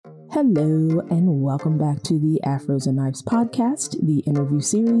Hello, and welcome back to the Afros and Knives podcast, the interview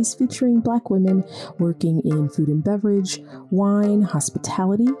series featuring Black women working in food and beverage, wine,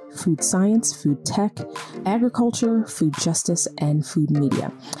 hospitality, food science, food tech, agriculture, food justice, and food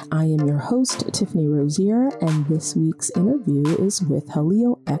media. I am your host, Tiffany Rosier, and this week's interview is with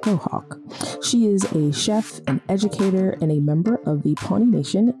Halil Echohawk. She is a chef, an educator, and a member of the Pawnee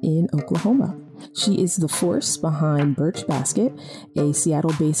Nation in Oklahoma. She is the force behind Birch Basket, a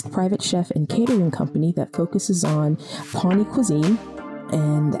Seattle-based private chef and catering company that focuses on Pawnee cuisine,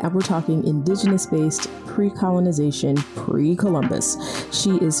 and we're talking indigenous-based pre-colonization, pre-Columbus.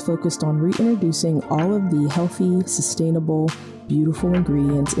 She is focused on reintroducing all of the healthy, sustainable, beautiful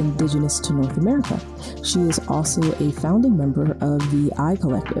ingredients indigenous to North America. She is also a founding member of the I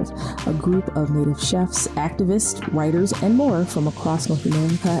Collective, a group of Native chefs, activists, writers, and more from across North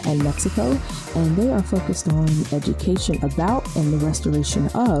America and Mexico, and they are focused on education about and the restoration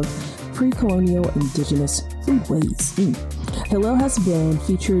of pre-colonial indigenous foodways. Halil has been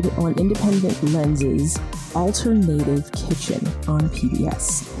featured on Independent Lens's Alternative Kitchen on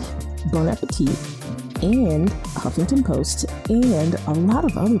PBS, Bon Appetit, and Huffington Post, and a lot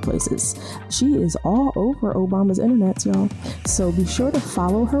of other places. She is all over Obama's internet, y'all. So be sure to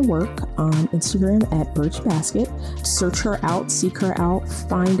follow her work on Instagram at Birch Basket. Search her out, seek her out,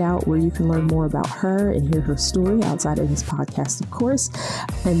 find out where you can learn more about her and hear her story outside of this podcast, of course.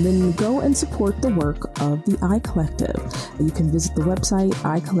 And then go and support the work of the I Collective. You can visit the website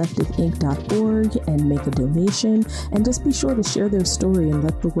icollectiveinc.org and make a donation. And just be sure to share their story and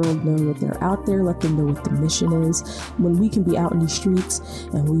let the world know that they're out there. Let them know what the mission is. When we can be out in the streets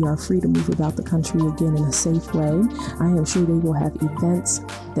and we are free to move about the country again in a safe way, I am sure they will have events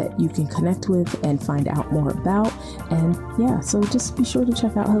that you can connect with and find out more about. And yeah, so just be sure to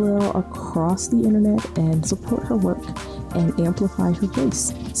check out Halil across the internet and support her work and amplify her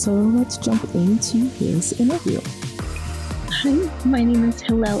voice. So let's jump into this interview. Hi, my name is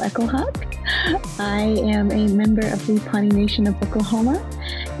Halil Echohawk. I am a member of the Pawnee Nation of Oklahoma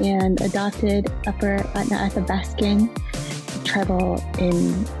and adopted Upper Athabascan tribal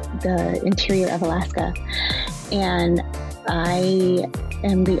in the interior of Alaska. And I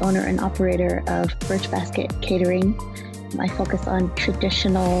am the owner and operator of Birch Basket Catering. I focus on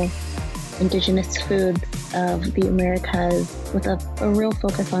traditional indigenous foods of the Americas with a real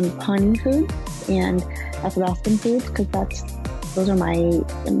focus on Pawnee foods and Athabascan foods, because those are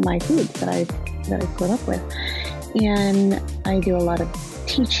my foods that I grew up with. And I do a lot of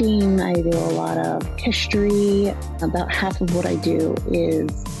teaching, I do a lot of history. About half of what I do is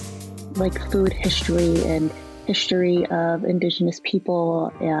like food history and history of indigenous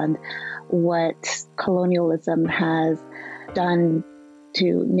people and what colonialism has done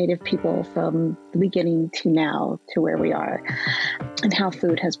to Native people from the beginning to now to where we are, and how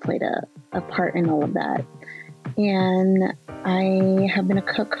food has played a part in all of that. And I have been a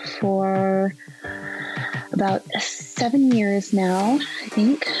cook for about 7 years now, I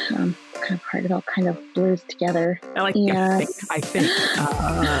think. Kind of hard, it all kind of blurs together. I think.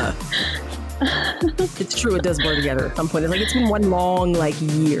 It's true, it does blur together at some point. It's like it's been one long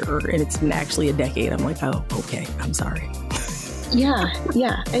year, and it's been actually a decade. I'm like, oh, okay, I'm sorry. Yeah.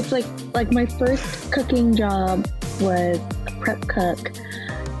 It's like my first cooking job was a prep cook,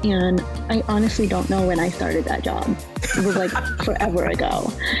 and I honestly don't know when I started that job. It was like forever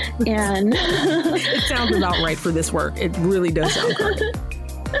ago. And it sounds about right for this work. It really does sound correct.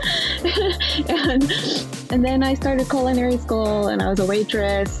 and then I started culinary school, and I was a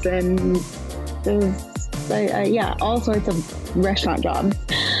waitress, and there was all sorts of restaurant jobs.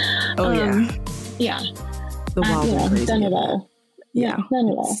 Oh yeah. The wild and crazy. Done it all. Yeah. Done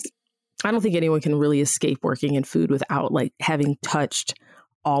it all. I don't think anyone can really escape working in food without having touched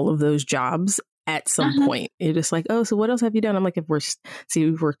all of those jobs at some point. You're just like, oh, so what else have you done? I'm like,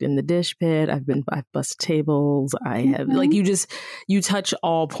 we've worked in the dish pit. I've busted tables. I have you touch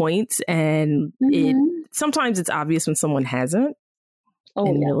all points, and sometimes it's obvious when someone hasn't. Oh,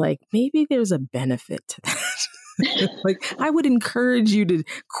 and you're like, maybe there's a benefit to that. I would encourage you to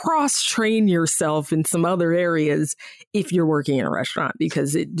cross-train yourself in some other areas if you're working in a restaurant,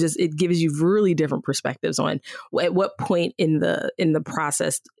 because it gives you really different perspectives on at what point in the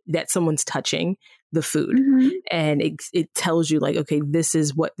process that someone's touching the food. And it tells you okay, this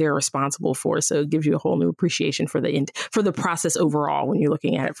is what they're responsible for. So it gives you a whole new appreciation for the process overall when you're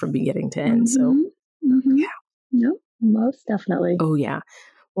looking at it from beginning to end. So yeah. No, most definitely. Oh yeah.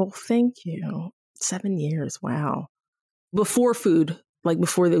 Well, thank you. 7 years. Wow. Before food, like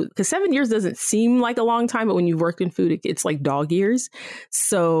before because 7 years doesn't seem like a long time, but when you've worked in food, it's like dog years.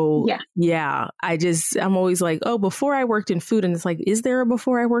 So yeah, I'm always like, oh, before I worked in food. And it's like, is there a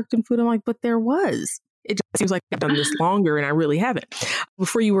before I worked in food? I'm like, but there was. It just seems like I've done this longer and I really haven't.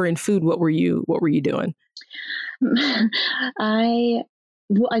 Before you were in food, what were you doing? I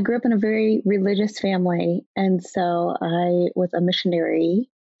grew up in a very religious family. And so I was a missionary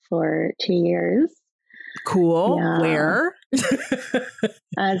for 2 years. Cool. Yeah. Where?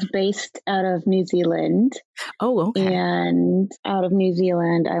 I was based out of New Zealand. Oh, okay. And out of New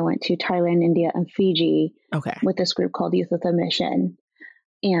Zealand, I went to Thailand, India, and Fiji with this group called Youth with a Mission.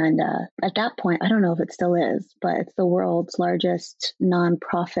 And at that point, I don't know if it still is, but it's the world's largest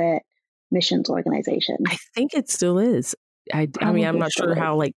nonprofit missions organization. I think it still is. I mean, I'm not sure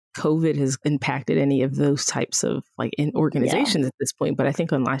how like COVID has impacted any of those types of like in organizations at this point, but I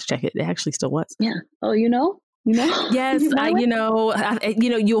think on last check, it actually still was. Yeah. Oh, you know? Yes,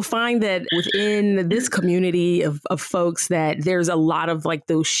 you'll find that within this community of folks that there's a lot of like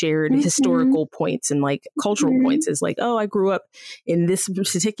those shared historical points and like cultural points. It's like, oh, I grew up in this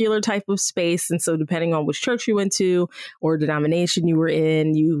particular type of space. And so depending on which church you went to or denomination you were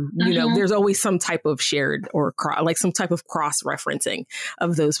in, you know, there's always some type of shared or like some type of cross referencing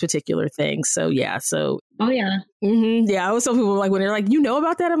of those particular things. So, yeah. So. Oh, yeah. Yeah. I was so people like when they're like, you know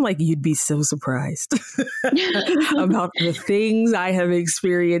about that? I'm like, you'd be so surprised about the things I have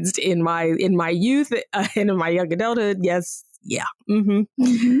experienced in my youth and in my young adulthood. Yes. Yeah.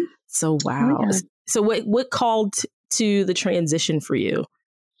 So, wow. Oh, yeah. So what called to the transition for you?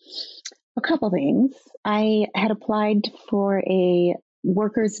 A couple things. I had applied for a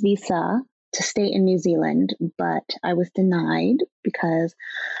worker's visa to stay in New Zealand, but I was denied because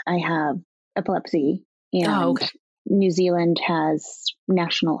I have epilepsy. And New Zealand has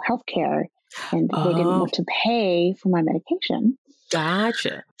national health care, and they didn't want to pay for my medication.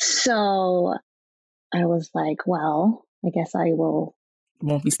 Gotcha. So I was like, well, I guess I won't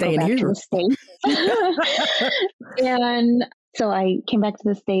be staying here. To the States. And so I came back to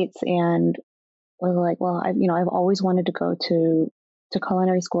the States and was like, well, I've always wanted to go to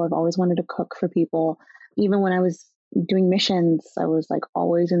culinary school. I've always wanted to cook for people. Even when I was doing missions, I was like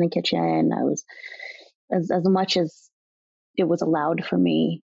always in the kitchen. I was as much as it was allowed for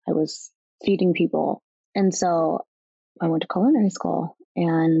me, I was feeding people. And so I went to culinary school,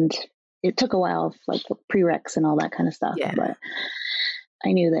 and it took a while, like prereqs and all that kind of stuff. Yeah. But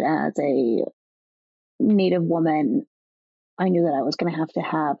I knew that as a Native woman, I knew that I was going to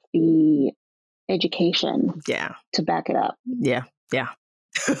have the education to back it up. Yeah. Yeah.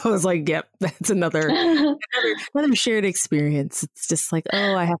 I was like, yep, that's another shared experience. It's just like,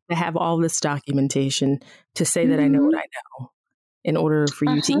 oh, I have to have all this documentation to say that I know what I know in order for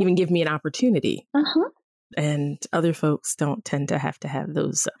you to even give me an opportunity. And other folks don't tend to have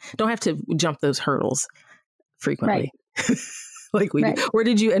those, don't have to jump those hurdles frequently like we do. Where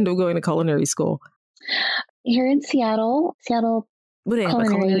did you end up going to culinary school? Here in Seattle. What do they have? A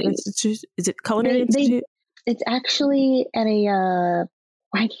culinary institute? Is it culinary institute? It's actually at a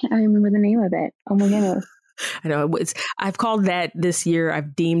I can't remember the name of it. Oh my goodness. I know. I've called that this year.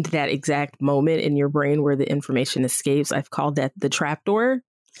 I've deemed that exact moment in your brain where the information escapes. I've called that the trapdoor.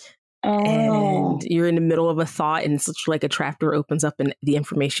 Oh. And you're in the middle of a thought, and it's like a trapdoor opens up, and the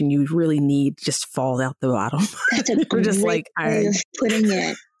information you really need just falls out the bottom. That's a great just way of putting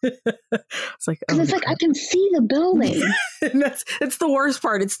it. It's like, it's like I can see the building. And it's the worst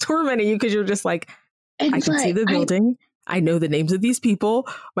part. It's tormenting you because you're just like, I can see the building. I know the names of these people.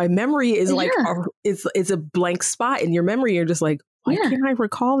 My memory is like, it's a blank spot in your memory. You're just like, why can't I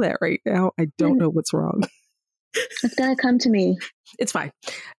recall that right now? I don't know what's wrong. It's got to come to me. It's fine.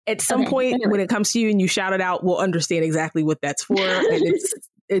 At some point when it comes to you and you shout it out, we'll understand exactly what that's for. And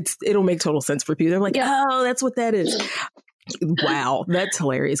it'll make total sense for people. They're like, oh, that's what that is. Wow. That's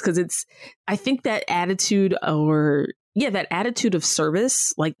hilarious. Because I think that attitude that attitude of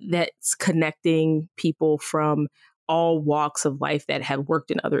service, like that's connecting people from all walks of life that have worked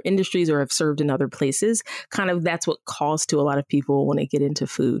in other industries or have served in other places, kind of that's what calls to a lot of people when they get into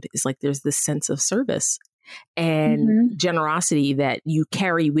food. It's like there's this sense of service and generosity that you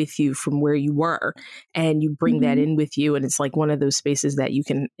carry with you from where you were, and you bring that in with you. And it's like one of those spaces that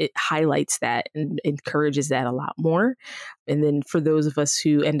it highlights that and encourages that a lot more. And then for those of us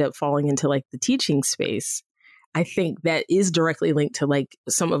who end up falling into like the teaching space, I think that is directly linked to like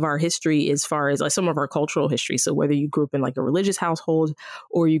some of our history as far as like some of our cultural history. So whether you grew up in like a religious household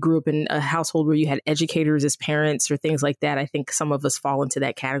or you grew up in a household where you had educators as parents or things like that, I think some of us fall into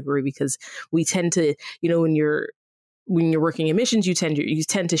that category because we tend to, when you're working in missions, you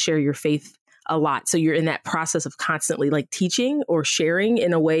tend to share your faith a lot. So you're in that process of constantly like teaching or sharing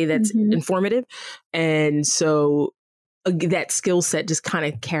in a way that's informative. And so that skill set just kind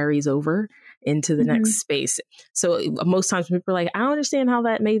of carries over into the next space. So most times people are like, I don't understand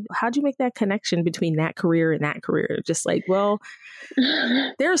how'd you make that connection between that career and that career? Just like, well,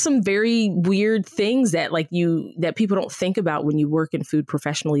 there are some very weird things that that people don't think about when you work in food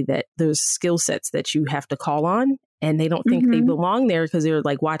professionally, that those skill sets that you have to call on, and they don't think they belong there because they're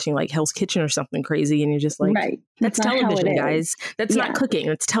like watching like Hell's Kitchen or something crazy. And you're just like, that's television, guys. That's not cooking.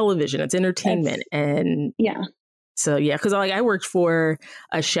 It's television. It's entertainment. So, because I worked for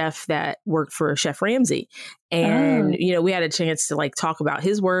a chef that worked for Chef Ramsay, and, we had a chance to like talk about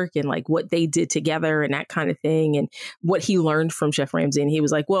his work and like what they did together and that kind of thing and what he learned from Chef Ramsay. And he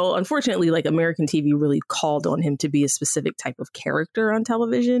was like, well, unfortunately, like American TV really called on him to be a specific type of character on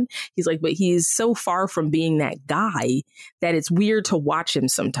television. He's like, but he's so far from being that guy that it's weird to watch him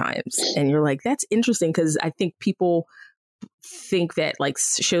sometimes. And you're like, that's interesting, because I think people think that like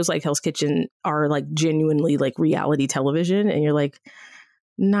shows like Hell's Kitchen are like genuinely like reality television, and you're like,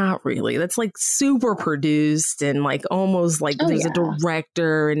 not really. That's like super produced and like almost like there's a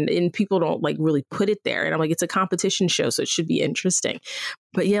director, and people don't like really put it there. And I'm like, it's a competition show, so it should be interesting.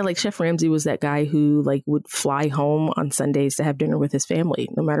 But yeah, like Chef Ramsay was that guy who like would fly home on Sundays to have dinner with his family,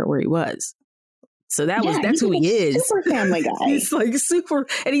 no matter where he was. So that's who he is. Super family guy. He's like super,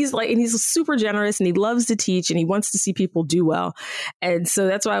 and he's super generous, and he loves to teach, and he wants to see people do well. And so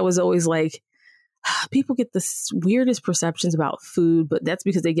that's why I was always like, people get the weirdest perceptions about food, but that's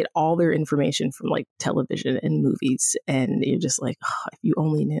because they get all their information from like television and movies. And you're just like, if you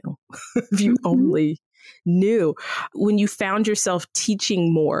only knew, if you only knew. When you found yourself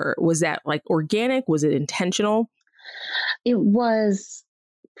teaching more, was that like organic? Was it intentional? It was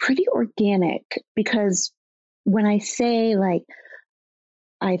pretty organic, because when I say like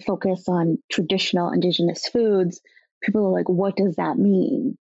I focus on traditional indigenous foods, people are like, what does that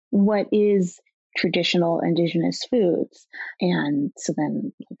mean? What is traditional indigenous foods? And so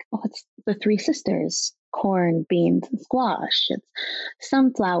then like, it's the three sisters: corn, beans, and squash. It's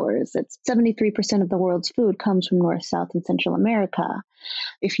sunflowers. It's 73% of the world's food comes from North, South, and Central America.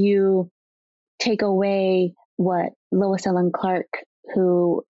 If you take away what Lois Ellen Clark,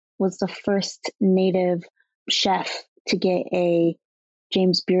 who was the first Native chef to get a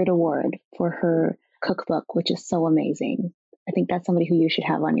James Beard Award for her cookbook, which is so amazing. I think that's somebody who you should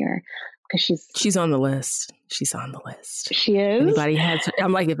have on your, because she's on the list. She's on the list. She is?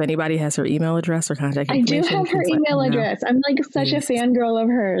 I'm like, if anybody has her email address or contact information. I do have her email address. I'm like such a fangirl of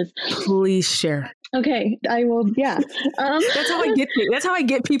hers. Please share. Okay, I will. Yeah, that's how I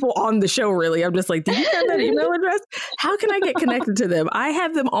get people on the show. Really, I'm just like, do you have that email address? How can I get connected to them? I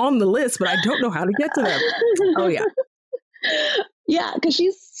have them on the list, but I don't know how to get to them. Oh yeah, yeah, because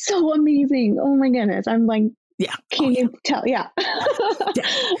she's so amazing. Oh my goodness, I'm like, can you tell? Yeah.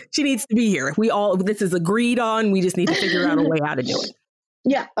 She needs to be here. This is agreed on. We just need to figure out a way how to do it.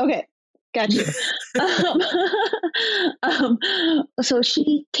 Yeah. Okay. Gotcha. So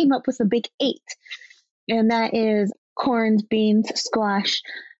she came up with the big 8, and that is corn, beans, squash,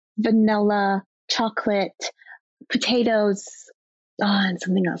 vanilla, chocolate, potatoes, and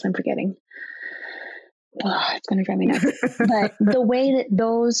something else I'm forgetting. It's going to drive me nuts. But the way that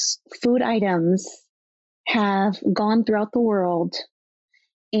those food items have gone throughout the world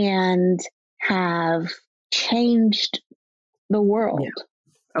and have changed the world. Yeah.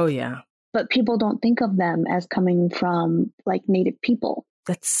 Oh, yeah. But people don't think of them as coming from like Native people.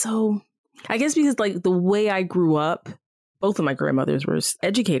 That's so, I guess because like the way I grew up, both of my grandmothers were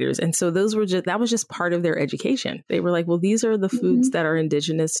educators. And so that was just part of their education. They were like, well, these are the foods that are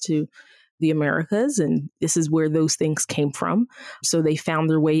indigenous to the Americas, and this is where those things came from. So they found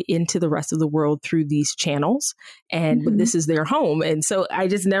their way into the rest of the world through these channels, and this is their home. And so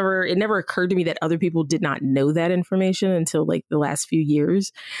it never occurred to me that other people did not know that information until like the last few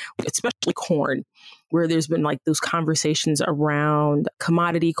years, especially corn, where there's been like those conversations around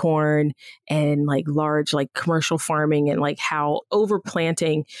commodity corn and like large like commercial farming, and like how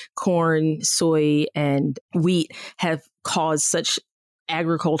overplanting corn, soy, and wheat have caused such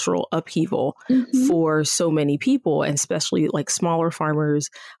agricultural upheaval for so many people, and especially like smaller farmers.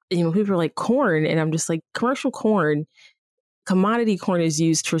 People are like corn, and I'm just like, commercial corn, commodity corn is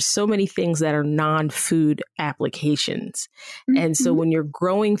used for so many things that are non-food applications. And so when you're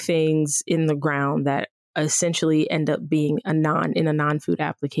growing things in the ground that essentially end up being in a non-food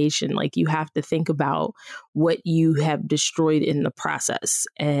application, like you have to think about what you have destroyed in the process,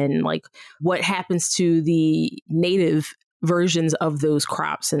 and like what happens to the native versions of those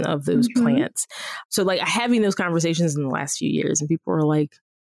crops and of those plants. So like having those conversations in the last few years, and people are like,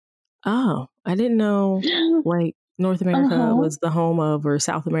 Oh, I didn't know like North America was the home of, or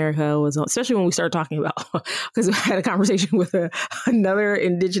South America was, especially when we started talking about, because I had a conversation with another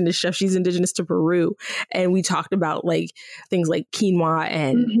indigenous chef. She's indigenous to Peru. And we talked about like things like quinoa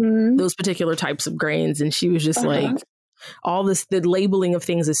and those particular types of grains. And she was just like, all this, the labeling of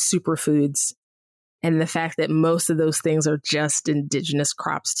things as superfoods. And the fact that most of those things are just indigenous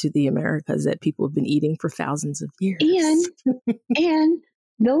crops to the Americas that people have been eating for thousands of years. And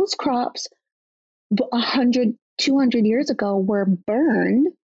those crops 100, 200 years ago were burned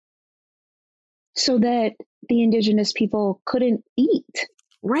so that the indigenous people couldn't eat.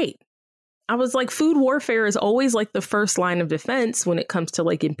 Right. I was like, food warfare is always like the first line of defense when it comes to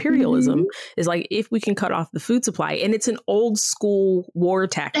like imperialism, is like, if we can cut off the food supply. And it's an old school war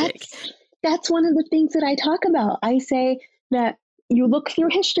tactic. That's one of the things that I talk about. I say that you look through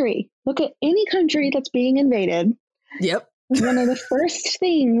history, look at any country that's being invaded. Yep. One of the first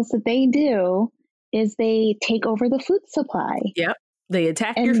things that they do is they take over the food supply. Yep. They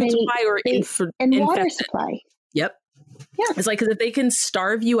attack your food supply and water supply. Yep. Yeah. It's like, because if they can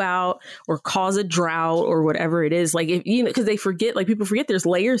starve you out or cause a drought or whatever it is, like, if you know, because they forget, like people forget there's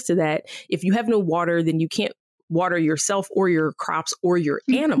layers to that. If you have no water, then you can't water yourself or your crops or your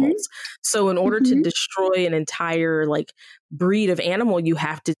animals. So in order to destroy an entire like breed of animal, you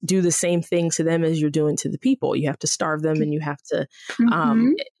have to do the same thing to them as you're doing to the people. You have to starve them and you have to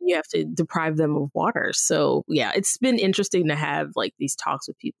deprive them of water. So yeah, it's been interesting to have like these talks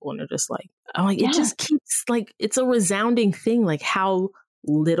with people, and they're just like, I'm like, it just keeps like, it's a resounding thing, like how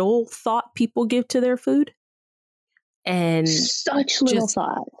little thought people give to their food. And such little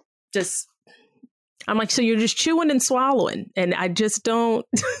thought. I'm like, so you're just chewing and swallowing. And I just don't,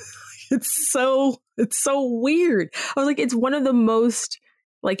 it's so weird. I was like, it's one of the most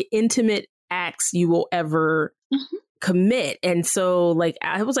like intimate acts you will ever commit. And so like,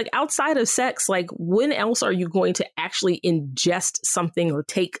 I was like, outside of sex, like when else are you going to actually ingest something or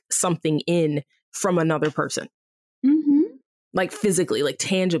take something in from another person? Like physically, like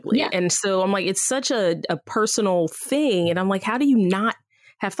tangibly. Yeah. And so I'm like, it's such a personal thing. And I'm like, how do you not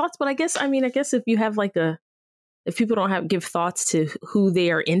have thoughts? But I guess if you have like if people don't give thoughts to who they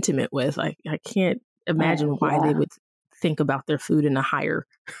are intimate with, I can't imagine why they would think about their food in a higher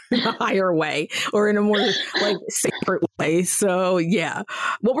way or in a more like sacred way. So yeah.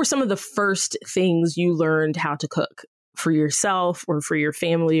 What were some of the first things you learned how to cook for yourself or for your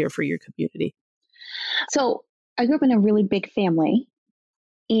family or for your community? So I grew up in a really big family,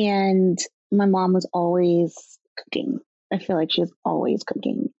 and my mom was always cooking. I feel like she was always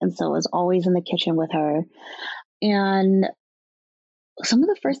cooking. And so I was always in the kitchen with her. And some of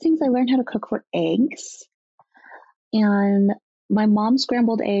the first things I learned how to cook were eggs. And my mom's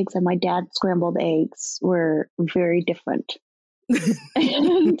scrambled eggs and my dad's scrambled eggs were very different.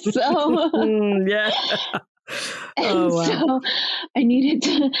 And so, so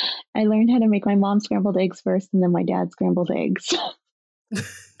I learned how to make my mom's scrambled eggs first and then my dad's scrambled eggs. All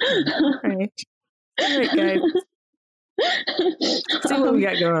right, guys. See what we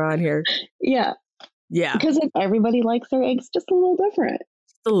got going on here. Yeah. Because everybody likes their eggs just a little different.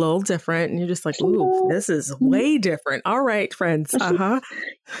 Just a little different. And you're just like, ooh, this is way different. All right, friends. Yeah.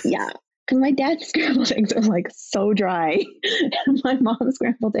 Because my dad's scrambled eggs are like so dry. And my mom's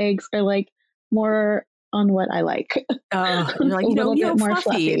scrambled eggs are like more on what I like. You're like, more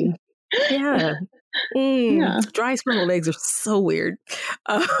fluffy. Yeah. Dry scrambled eggs are so weird.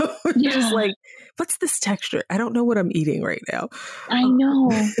 Just like, what's this texture? I don't know what I'm eating right now. I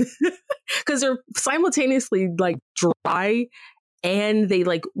know. Because they're simultaneously like dry and they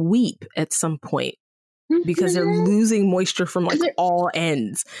like weep at some point because they're losing moisture from like all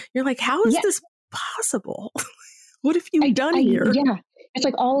ends. You're like, how is this possible? What have you done here? Yeah. It's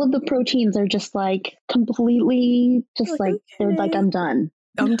like all of the proteins are just like completely just like, they're like, I'm done.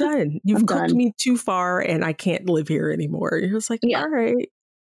 I'm done. You've cooked me too far and I can't live here anymore. You're just like, all right,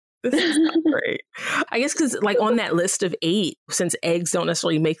 this is not great. I guess because like on that list of 8, since eggs don't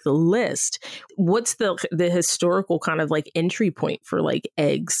necessarily make the list, what's the historical kind of like entry point for like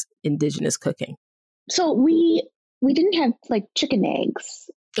eggs, indigenous cooking? So we didn't have like chicken eggs,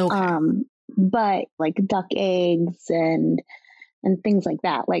 but like duck eggs and things like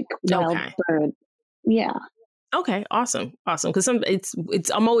that, like wild bird. Yeah. Okay, awesome. Because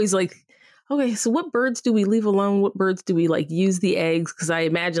I'm always like, okay, so what birds do we leave alone? What birds do we like use the eggs? Because I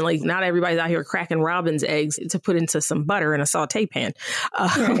imagine like not everybody's out here cracking robin's eggs to put into some butter in a saute pan.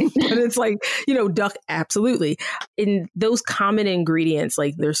 But it's like, duck, absolutely. In those common ingredients,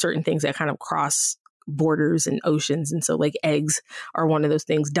 like there's certain things that kind of cross borders and oceans. And so like eggs are one of those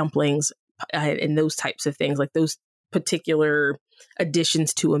things, dumplings and those types of things, like those particular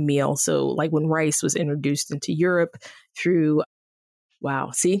additions to a meal. So like when rice was introduced into Europe through,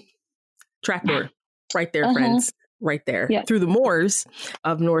 wow, see, trapdoor right there, friends, right there, through the Moors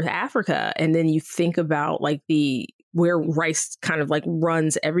of North Africa. And then you think about like where rice kind of like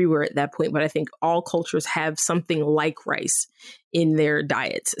runs everywhere at that point. But I think all cultures have something like rice in their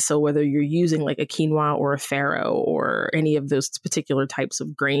diets. So whether you're using like a quinoa or a farro or any of those particular types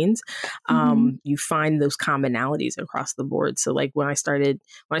of grains, you find those commonalities across the board. So like when I started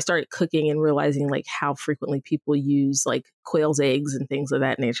cooking and realizing like how frequently people use like quail's eggs and things of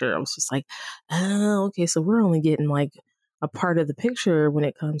that nature, I was just like, oh, okay, so we're only getting like a part of the picture when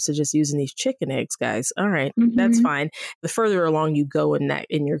it comes to just using these chicken eggs, guys. All right, that's fine. The further along you go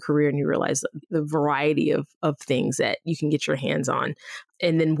in your career and you realize the variety of things that you can get your hands on,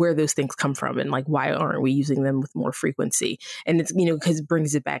 and then where those things come from and like, why aren't we using them with more frequency? And it's, because it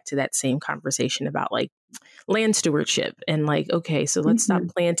brings it back to that same conversation about like land stewardship and like, okay, so let's stop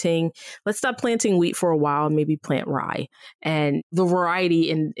planting wheat for a while and maybe plant rye, and the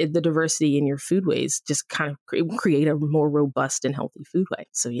variety and the diversity in your foodways just kind of create a more robust and healthy foodway.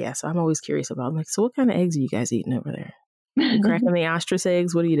 So yeah, so I'm always curious about like, so what kind of eggs are you guys eating over there? You cracking the ostrich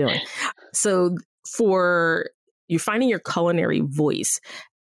eggs? What are you doing? So you're finding your culinary voice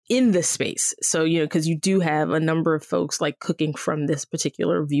in this space. So, because you do have a number of folks like cooking from this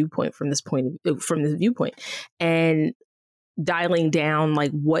particular viewpoint, from this viewpoint, and dialing down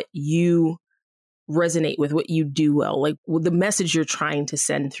like what you resonate with, what you do well, like the message you're trying to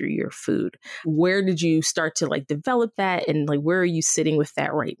send through your food. Where did you start to like develop that? And like, where are you sitting with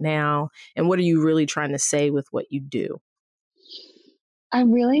that right now? And what are you really trying to say with what you do? I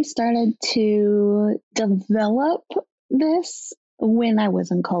really started to develop this when I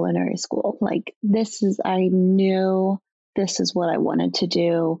was in culinary school. Like I knew this is what I wanted to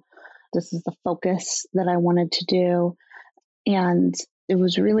do. This is the focus that I wanted to do. And it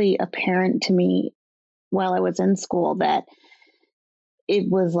was really apparent to me while I was in school that it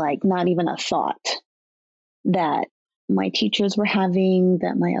was like not even a thought that my teachers were having,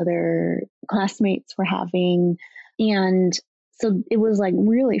 that my other classmates were having. And so it was like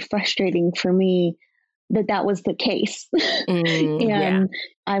really frustrating for me that was the case. And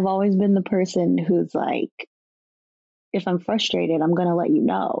I've always been the person who's like, if I'm frustrated, I'm going to let you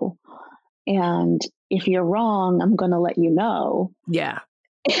know. And if you're wrong, I'm going to let you know. Yeah.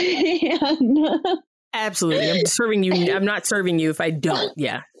 Absolutely. I'm serving you. I'm not serving you if I don't.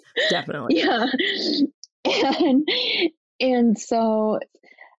 Yeah, definitely. Yeah. And so,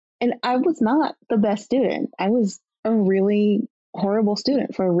 and I was not the best student. I was a really horrible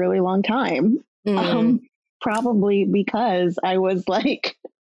student for a really long time. Probably because I was like,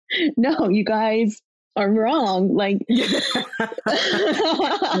 no, you guys are wrong. Like, it's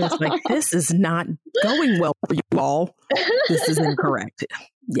like, this is not going well for you all. This is incorrect.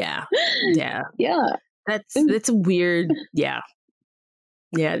 Yeah. That's a weird. Yeah.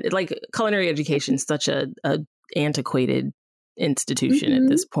 Like culinary education is such a antiquated institution at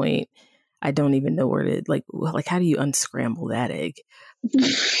this point. I don't even know where to like how do you unscramble that egg?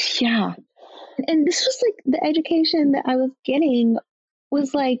 Yeah. And this was like the education that I was getting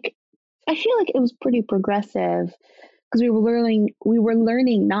was like, I feel like it was pretty progressive because we were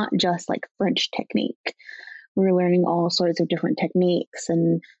learning not just like French technique. We were learning all sorts of different techniques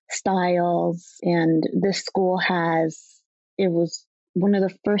and styles. And this school it was one of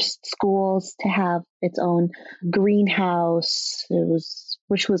the first schools to have its own greenhouse.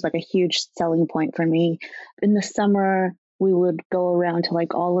 Which was like a huge selling point for me. In the summer, we would go around to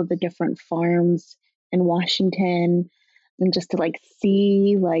like all of the different farms in Washington and just to like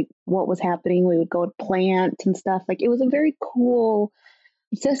see like what was happening. We would go to plant and stuff. Like it was a very cool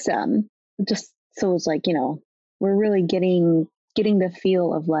system. Just so it was like, we're really getting the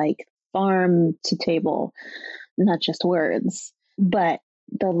feel of like farm to table, not just words, but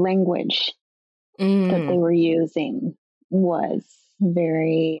the language that they were using was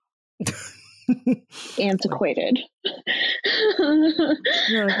very antiquated.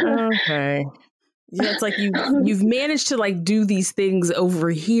 Okay. Yeah, it's like you've managed to like do these things over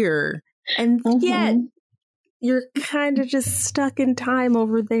here, and yet you're kind of just stuck in time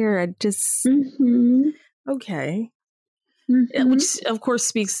over there. I just okay, which of course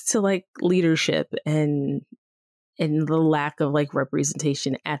speaks to like leadership and the lack of like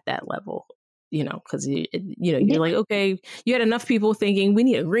representation at that level. Because you're like, okay, you had enough people thinking we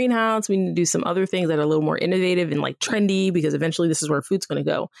need a greenhouse, we need to do some other things that are a little more innovative and like trendy because eventually this is where food's going to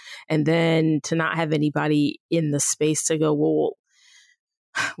go. And then to not have anybody in the space to go, well,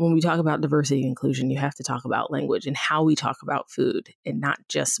 when we talk about diversity and inclusion, you have to talk about language and how we talk about food and not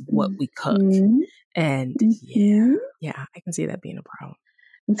just what we cook. And Mm-hmm. yeah, I can see that being a problem.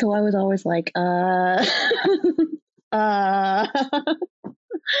 And so I was always like, I'm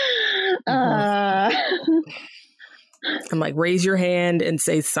like, raise your hand and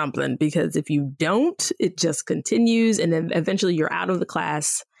say something, because if you don't, it just continues. And then eventually you're out of the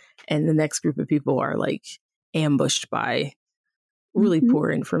class and the next group of people are like ambushed by really Mm-hmm.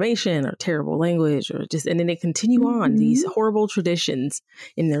 poor information or terrible language, or just, and then they continue on these horrible traditions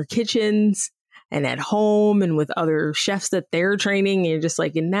in their kitchens and at home and with other chefs that they're training. And you're just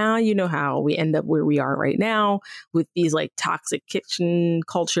like, and now you know how we end up where we are right now with these like toxic kitchen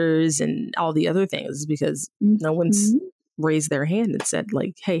cultures and all the other things, because no one's raised their hand and said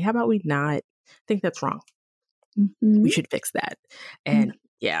like, hey, how about we not think that's wrong? We should fix that. And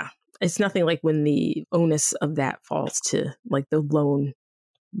yeah, it's nothing like when the onus of that falls to like the lone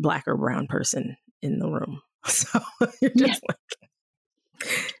Black or brown person in the room. So you're just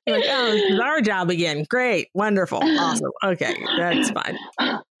you're like, oh, this is our job again. Great. Wonderful. Awesome. Okay. That's fine.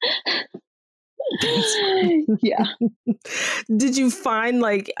 Yeah. Did you find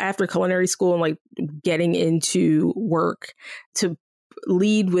like after culinary school and like getting into work to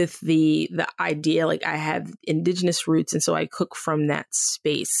lead with the idea, like I have indigenous roots and so I cook from that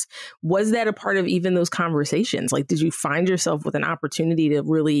space? Was that a part of even those conversations? Like, did you find yourself with an opportunity to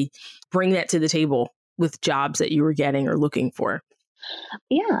really bring that to the table with jobs that you were getting or looking for?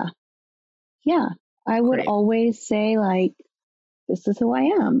 Yeah. I would always say like, this is who I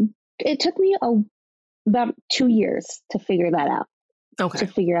am. It took me about 2 years to figure that out. Okay. To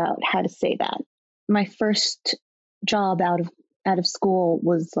figure out how to say that. My first job out of school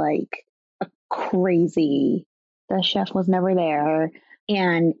was like a crazy. The chef was never there,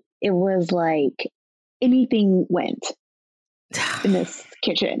 and it was like anything went in this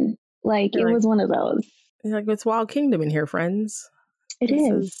kitchen. Like it was one of those. Like, it's Wild Kingdom in here, friends. It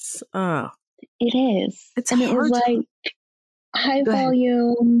is. It is. It's and hard. It was like high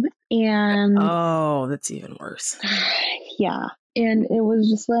volume and that's even worse. Yeah. And it was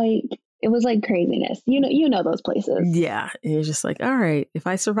just like, it was like craziness. You know those places. Yeah. And you're just like, all right, if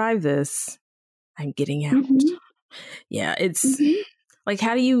I survive this, I'm getting out. Yeah. It's like,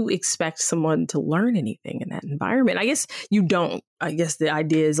 how do you expect someone to learn anything in that environment? I guess you don't. I guess the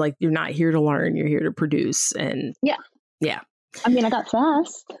idea is like, you're not here to learn, you're here to produce. And yeah. I mean, I got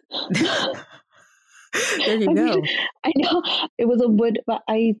fast. There you go. I know it was a wood, but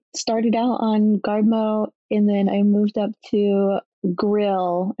I started out on Gardmo and then I moved up to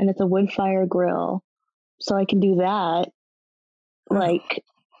grill, and it's a wood fire grill. So I can do that like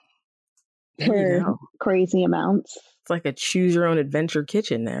for crazy amounts. It's like a choose your own adventure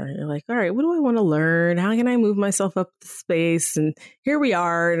kitchen there. You're like, all right, what do I want to learn? How can I move myself up the space? And here we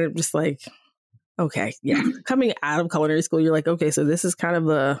are. And I'm just like, okay, yeah. Coming out of culinary school, you're like, okay, so this is kind of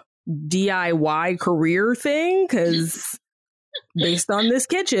a DIY career thing, because based on this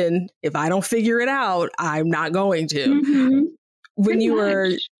kitchen, if I don't figure it out, I'm not going to. When you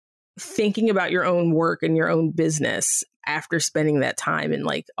were thinking about your own work and your own business after spending that time in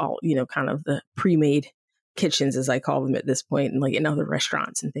like all, kind of the pre-made kitchens, as I call them at this point, and like in other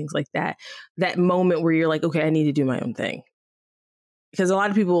restaurants and things like that, that moment where you're like, okay, I need to do my own thing. Because a lot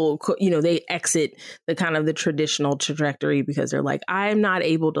of people, they exit the kind of the traditional trajectory because they're like, I'm not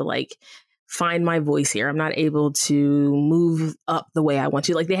able to like find my voice here. I'm not able to move up the way I want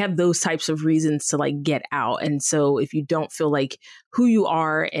to. Like they have those types of reasons to like get out. And so if you don't feel like who you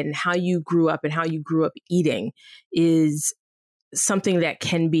are and how you grew up and how you grew up eating is something that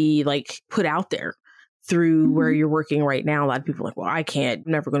can be like put out there through where you're working right now, a lot of people are like, well, I'm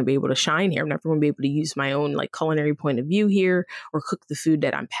never going to be able to shine here. I'm never going to be able to use my own like culinary point of view here or cook the food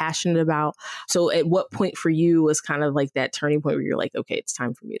that I'm passionate about. So at what point for you was kind of like that turning point where you're like, okay, it's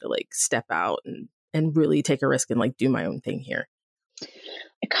time for me to like step out and really take a risk and like do my own thing here?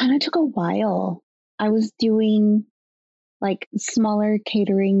 It kind of took a while. I was doing like smaller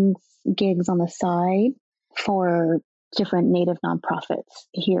catering gigs on the side for different Native nonprofits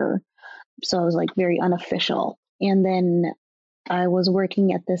here. So I was like very unofficial. And then I was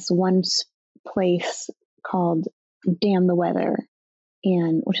working at this one place called Damn the Weather,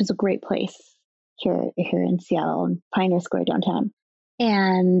 which is a great place here in Seattle, in Pioneer Square downtown.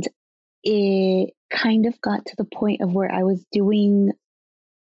 And it kind of got to the point of where I was doing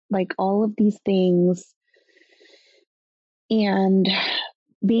like all of these things and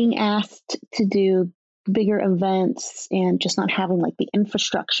being asked to do bigger events and just not having like the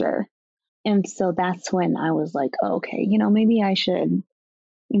infrastructure. And so that's when I was like, oh, okay, maybe I should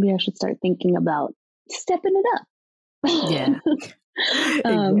start thinking about stepping it up. Yeah.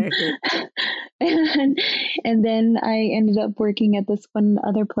 Exactly. And then I ended up working at this one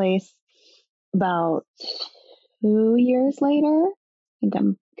other place about 2 years later. I think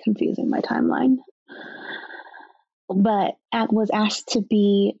I'm confusing my timeline. But I was asked to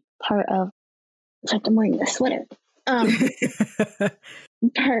be part of, it's like I'm wearing this sweater, part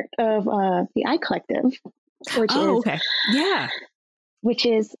of the I Collective, which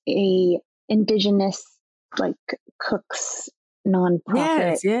is a indigenous like cooks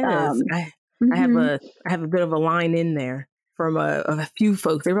nonprofit. Yes. I have a bit of a line in there from a few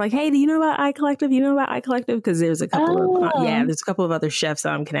folks. They were like, "Hey, do you know about I Collective? You know about I Collective?" Because there's a couple there's a couple of other chefs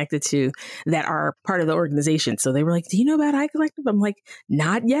that I'm connected to that are part of the organization. So they were like, "Do you know about I Collective?" I'm like,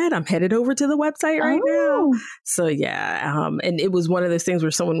 "Not yet. I'm headed over to the website right now." So and it was one of those things where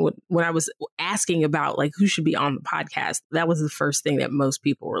someone would, when I was asking about like who should be on the podcast, that was the first thing that most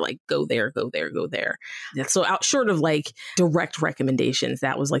people were like, "Go there, go there, go there." So out short of like direct recommendations,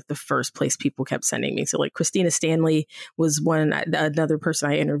 that was like the first place people kept sending me. So like Christina Stanley was another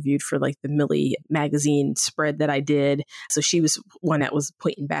person I interviewed for like the Millie magazine spread that I did. So she was one that was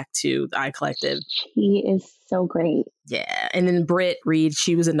pointing back to the I Collective. She is so great. Yeah. And then Britt Reed,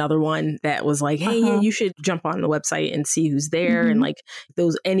 she was another one that was like, "Hey, yeah, you should jump on the website and see who's there." And like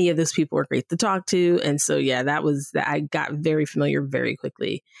any of those people are great to talk to. And so, yeah, I got very familiar very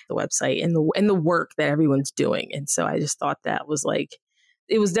quickly, the website and the work that everyone's doing. And so I just thought that was like,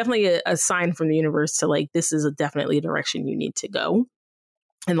 it was definitely a sign from the universe to like, this is definitely a direction you need to go.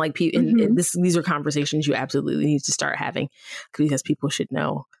 And like, and these are conversations you absolutely need to start having, because people should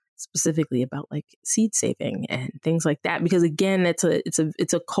know specifically about like seed saving and things like that. Because again, it's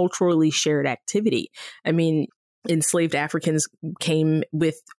a culturally shared activity. I mean, enslaved Africans came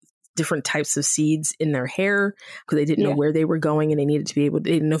with different types of seeds in their hair because they didn't know where they were going, and they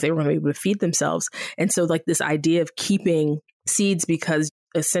didn't know if they were going to be able to feed themselves. And so like this idea of keeping seeds, because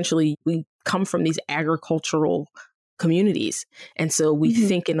essentially we come from these agricultural communities. And so we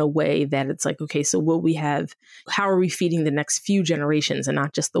think in a way that it's like, okay, so what we have, how are we feeding the next few generations and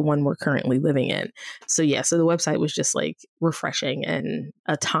not just the one we're currently living in? So yeah, so the website was just like refreshing and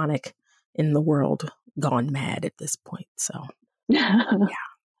a tonic in the world gone mad at this point. So yeah.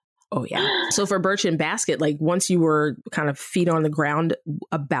 Oh, yeah. So for Birch and Basket, like once you were kind of feet on the ground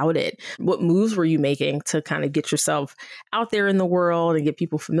about it, what moves were you making to kind of get yourself out there in the world and get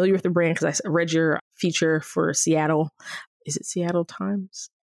people familiar with the brand? Because I read your feature for Seattle. Is it Seattle Times?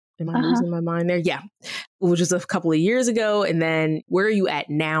 Am I losing my mind there? Yeah. Which was a couple of years ago. And then where are you at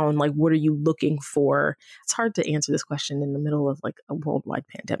now? And like, what are you looking for? It's hard to answer this question in the middle of like a worldwide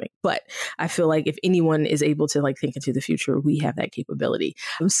pandemic. But I feel like if anyone is able to like think into the future, we have that capability.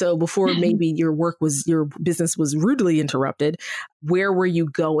 So before maybe your business was rudely interrupted, where were you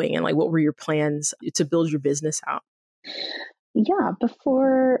going? And like, what were your plans to build your business out? Yeah.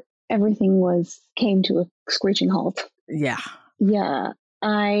 Before everything came to a screeching halt. Yeah. Yeah.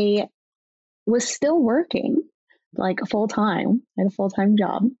 I was still working like full time. I had a full-time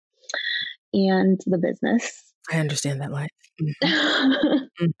job and the business. I understand that life.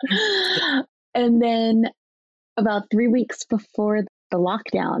 And then about 3 weeks before the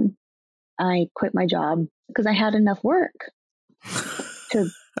lockdown, I quit my job because I had enough work to.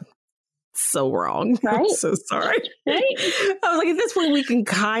 So wrong. Right? I'm so sorry. Right? I was like, at this point, we can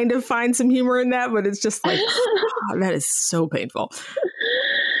kind of find some humor in that, but it's just like, oh, that is so painful.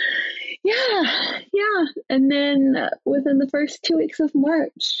 Yeah. And then within the first 2 weeks of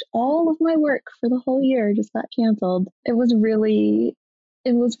March, all of my work for the whole year just got canceled. It was really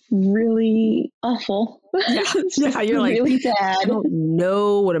awful. Yeah, you're like, really bad. I don't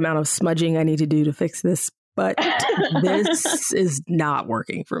know what amount of smudging I need to do to fix this, but this is not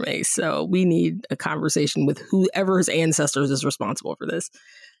working for me. So we need a conversation with whoever's ancestors is responsible for this.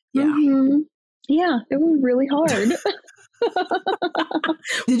 Yeah. Yeah, it was really hard.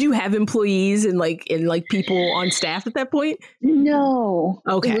 Did you have employees and people on staff at that point? No.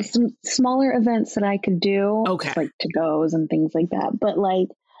 Okay. It was some smaller events that I could do. Okay. Like to-goes and things like that. But like,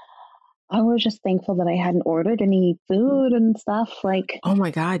 I was just thankful that I hadn't ordered any food and stuff. Like, oh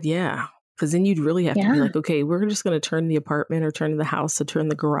my God, yeah. Because then you'd really have to be like, okay, we're just going to turn the apartment or turn the house or turn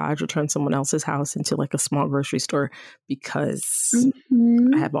the garage or turn someone else's house into like a small grocery store because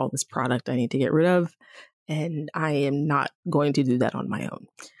I have all this product I need to get rid of. And I am not going to do that on my own.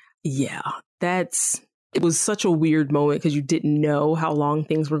 Yeah, it was such a weird moment because you didn't know how long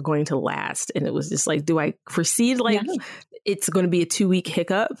things were going to last. And it was just like, do I proceed like it's going to be a 2-week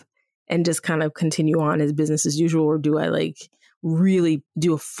hiccup and just kind of continue on as business as usual? Or do I like really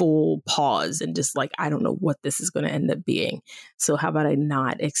do a full pause and just like, I don't know what this is going to end up being. So how about I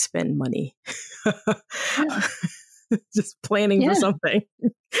not expend money? Just planning for something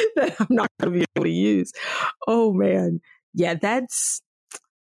that I'm not going to be able to use. Oh man. Yeah,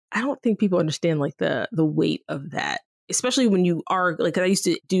 I don't think people understand like the weight of that, especially when you are like, I used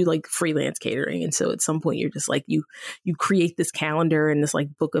to do like freelance catering. And so at some point you're just like, you create this calendar and this like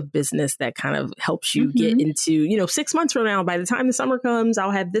book of business that kind of helps you get into, 6 months from now, by the time the summer comes,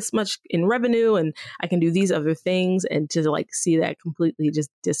 I'll have this much in revenue and I can do these other things. And to like see that completely just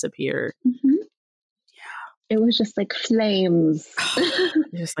disappear. It was just like flames.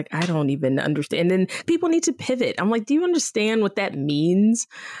 Just like, I don't even understand. And then people need to pivot. I'm like, do you understand what that means?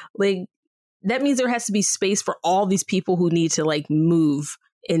 Like, that means there has to be space for all these people who need to like move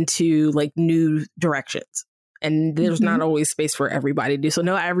into like new directions. And there's not always space for everybody to do. So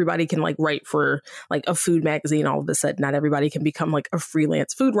not everybody can like write for like a food magazine all of a sudden. Not everybody can become like a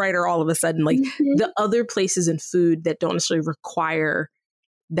freelance food writer all of a sudden. Like the other places in food that don't necessarily require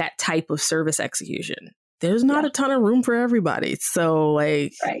that type of service execution, there's not a ton of room for everybody. So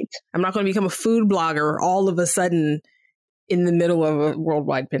like, I'm not going to become a food blogger all of a sudden in the middle of a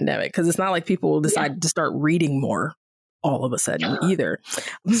worldwide pandemic, because it's not like people will decide to start reading more all of a sudden either.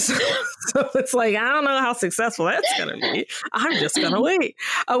 So it's like, I don't know how successful that's going to be. I'm just going to wait.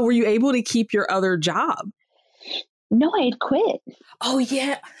 Were you able to keep your other job? No, I had quit. Oh,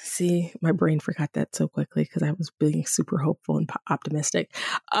 yeah. See, my brain forgot that so quickly because I was being super hopeful and optimistic.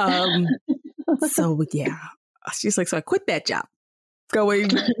 So, yeah, she's like, so I quit that job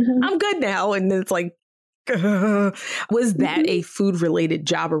going, I'm good now. And then it's like, was that a food related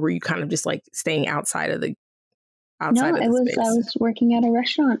job, or were you kind of just like staying outside of the space? I was working at a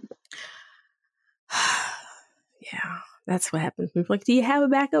restaurant. Yeah, that's what happens. People are like, do you have a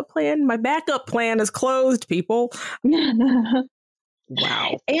backup plan? My backup plan is closed, people.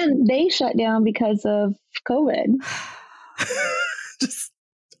 Wow. And they shut down because of COVID.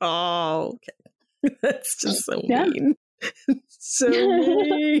 Okay. That's just so mean. So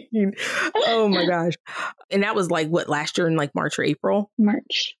mean. Oh my gosh. And that was like what, last year in like March or April?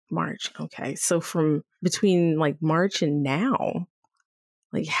 March. Okay. So from between like March and now,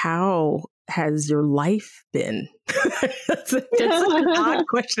 like how has your life been? That's such an odd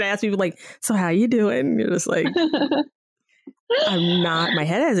question to ask people, like, so how you doing? You're just like, I'm not, my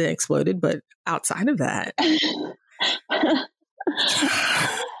head hasn't exploded, but outside of that.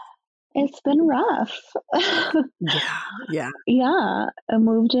 It's been rough. Yeah. Yeah. I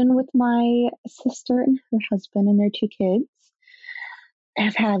moved in with my sister and her husband and their 2 kids.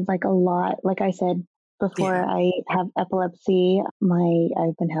 I've had like a lot, like I said before, I have epilepsy.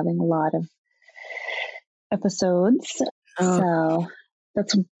 I've been having a lot of episodes. So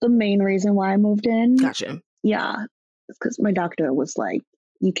that's the main reason why I moved in. Gotcha. Yeah. It's because my doctor was like,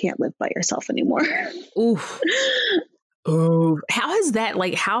 you can't live by yourself anymore. Oof. Oh, how has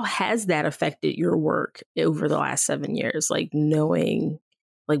that affected your work over the last 7 years? Like knowing,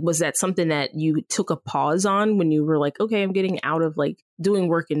 like, was that something that you took a pause on when you were like, okay, I'm getting out of like doing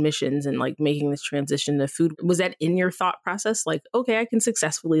work in missions and like making this transition to food? Was that in your thought process? Like, okay, I can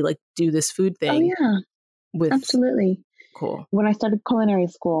successfully like do this food thing. Oh yeah, absolutely. Cool. When I started culinary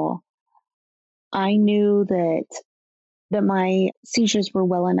school, I knew that my seizures were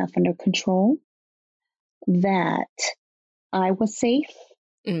well enough under control that I was safe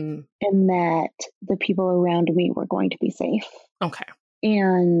and that the people around me were going to be safe. Okay.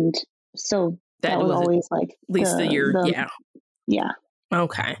 And so that was always like at least the year. Yeah.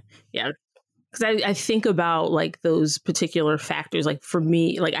 Okay. Yeah. Because I think about like those particular factors. Like for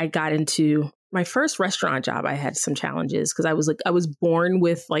me, like I got into my first restaurant job, I had some challenges because I was born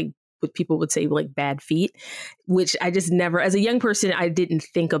with like what people would say like bad feet, which I just never, as a young person, I didn't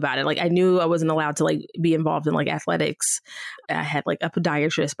think about it. Like I knew I wasn't allowed to like be involved in like athletics. I had like a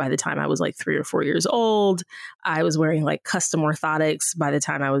podiatrist by the time I was like 3 or 4 years old. I was wearing like custom orthotics by the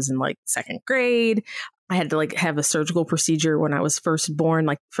time I was in like 2nd grade. I had to like have a surgical procedure when I was first born,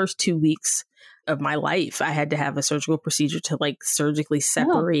 like first 2 weeks of my life. I had to have a surgical procedure to like surgically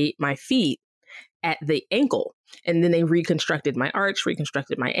separate my feet at the ankle. And then they reconstructed my arch,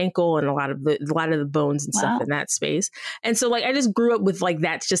 reconstructed my ankle, and a lot of the bones and stuff in that space. And so like I just grew up with like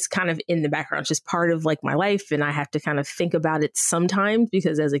that's just kind of in the background. It's just part of like my life. And I have to kind of think about it sometimes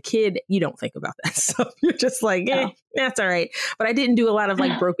because as a kid, you don't think about that stuff. You're just like, that's all right. But I didn't do a lot of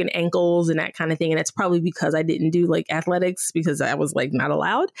like broken ankles and that kind of thing. And it's probably because I didn't do like athletics because I was like not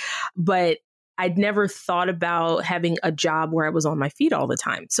allowed. But I'd never thought about having a job where I was on my feet all the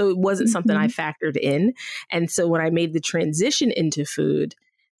time. So it wasn't something I factored in. And so when I made the transition into food,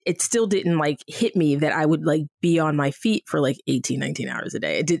 it still didn't like hit me that I would like be on my feet for like 18, 19 hours a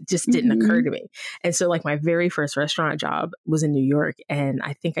day. It just didn't occur to me. And so like my very first restaurant job was in New York. And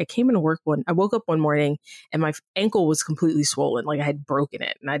I think I came into work I woke up one morning and my ankle was completely swollen. Like I had broken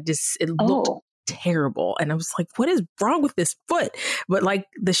it. And it looked terrible. And I was like, what is wrong with this foot? But like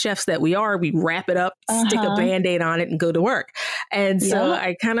the chefs that we are, we wrap it up, stick a Band-Aid on it and go to work. And so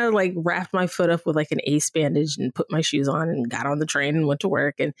I kind of like wrapped my foot up with like an ace bandage and put my shoes on and got on the train and went to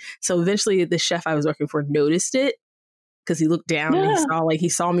work. And so eventually the chef I was working for noticed it because he looked down and he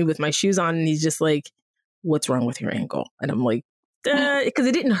saw me with my shoes on and he's just like, what's wrong with your ankle? And I'm like, because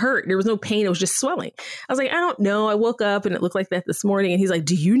it didn't hurt. There was no pain. It was just swelling. I was like, I don't know. I woke up and it looked like that this morning. And he's like,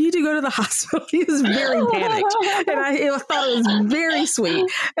 do you need to go to the hospital? He was very panicked. And I thought it was very sweet.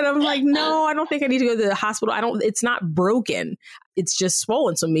 And I was like, no, I don't think I need to go to the hospital. It's not broken. It's just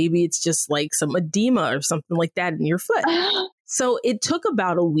swollen. So maybe it's just like some edema or something like that in your foot. So it took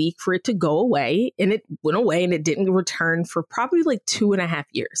about a week for it to go away, and it went away and it didn't return for probably like 2.5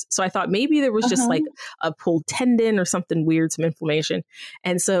 years. So I thought maybe there was just like a pulled tendon or something weird, some inflammation.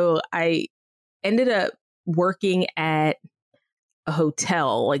 And so I ended up working at a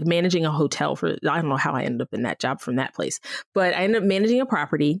hotel, like managing a hotel I don't know how I ended up in that job from that place, but I ended up managing a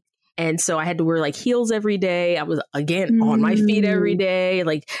property. And so I had to wear like heels every day. I was again on my feet every day.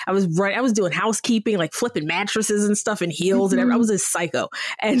 Like I was doing housekeeping, like flipping mattresses and stuff in heels and I was a psycho.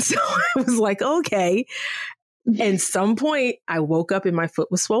 And so I was like, okay. And some point I woke up and my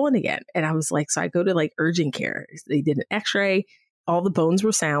foot was swollen again. And I was like, so I go to like urgent care. They did an x-ray. All the bones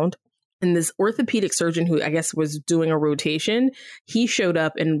were sound. And this orthopedic surgeon who I guess was doing a rotation, he showed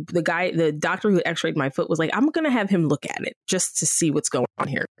up and the doctor who x-rayed my foot was like, I'm going to have him look at it just to see what's going on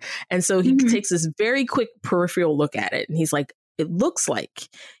here. And so he takes this very quick peripheral look at it. And he's like, it looks like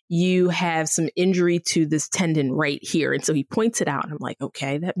you have some injury to this tendon right here. And so he points it out. And I'm like,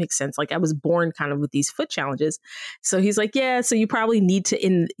 okay, that makes sense. Like I was born kind of with these foot challenges. So he's like, yeah, so you probably need to,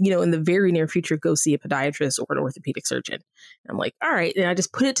 in the very near future, go see a podiatrist or an orthopedic surgeon. And I'm like, all right. And I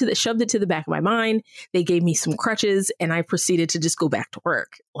just shoved it to the back of my mind. They gave me some crutches and I proceeded to just go back to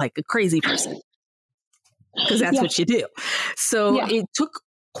work like a crazy person. Because that's what you do. So it took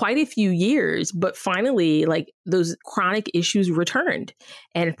quite a few years, but finally, like those chronic issues returned.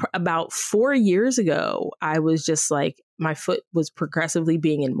 And about 4 years ago, I was just like, my foot was progressively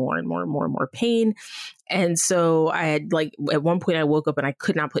being in more and more and more and more pain. And so I had like, at one point I woke up and I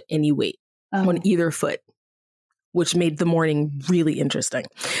could not put any weight on either foot, which made the morning really interesting.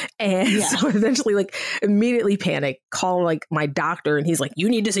 And so eventually like immediately panicked, call like my doctor and he's like, you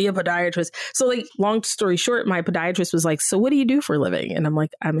need to see a podiatrist. So like long story short, my podiatrist was like, so what do you do for a living? And I'm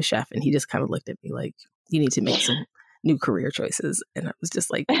like, I'm a chef. And he just kind of looked at me like, you need to make some new career choices. And I was just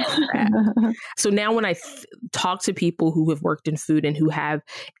like, crap. So now when I talk to people who have worked in food and who have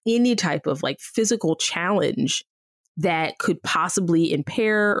any type of like physical challenge that could possibly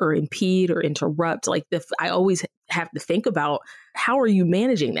impair or impede or interrupt, like I always have to think about how are you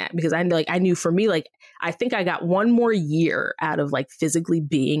managing that? Because I knew for me, like, I think I got one more year out of like physically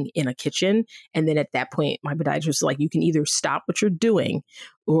being in a kitchen. And then at that point, my podiatrist was like, you can either stop what you're doing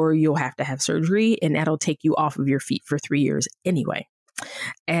or you'll have to have surgery and that'll take you off of your feet for 3 years anyway.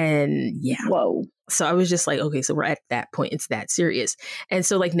 And whoa. So I was just like, okay, so we're at that point. It's that serious. And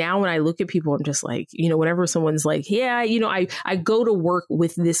so like now when I look at people, I'm just like, whenever someone's like, I go to work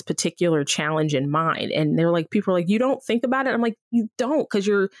with this particular challenge in mind. And they're like, people are like, you don't think about it. I'm like, you don't, because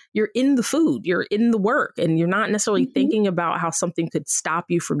you're in the food, you're in the work, and you're not necessarily thinking about how something could stop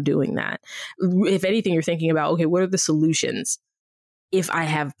you from doing that. If anything, you're thinking about, okay, what are the solutions if I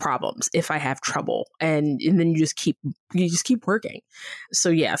have problems, if I have trouble, and then you just keep working.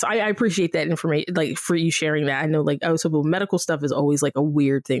 So so I appreciate that information, like for you sharing that. I know like, so medical stuff is always like a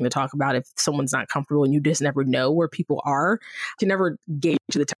weird thing to talk about if someone's not comfortable and you just never know where people are. You can never gauge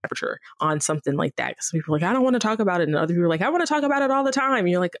the temperature on something like that. Because people are like, I don't want to talk about it. And other people are like, I want to talk about it all the time. And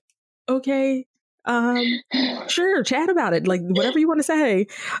you're like, okay, sure, chat about it, like whatever you want to say.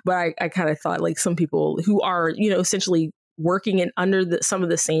 But I kind of thought like some people who are, essentially working in under some of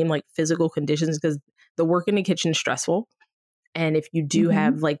the same like physical conditions, because the work in the kitchen is stressful. And if you do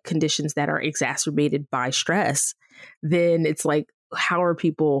have like conditions that are exacerbated by stress, then it's like, how are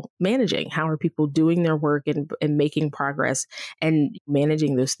people managing? How are people doing their work and making progress and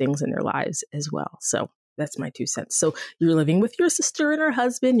managing those things in their lives as well? So that's my 2 cents. So you're living with your sister and her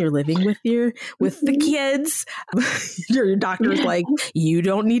husband. You're living with the kids. Your doctor's like, you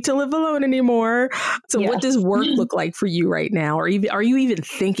don't need to live alone anymore. So what does work look like for you right now? Or even, are you even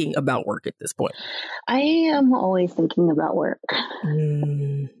thinking about work at this point? I am always thinking about work.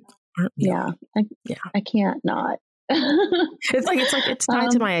 Yeah. I can't not. It's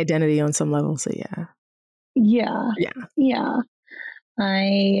tied to my identity on some level. So Yeah.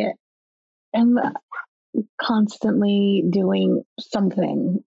 I am constantly doing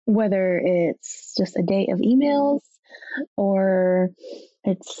something, whether it's just a day of emails or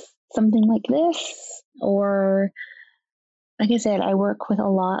it's something like this. Or, like I said, I work with a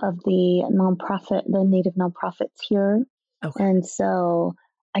lot of the native nonprofits here. Okay. And so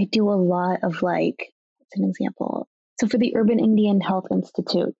I do a lot of like, what's an example? So for the Urban Indian Health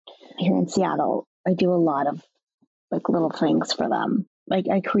Institute here in Seattle, I do a lot of like little things for them. Like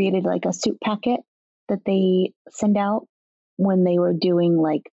I created like a soup packet that they send out when they were doing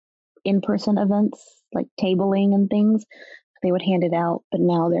like in-person events, like tabling and things. They would hand it out, but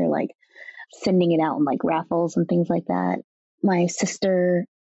now they're like sending it out in like raffles and things like that. My sister,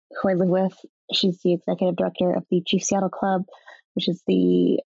 who I live with, she's the executive director of the Chief Seattle Club, which is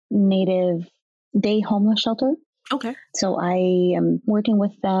the Native Day homeless shelter. Okay. So I am working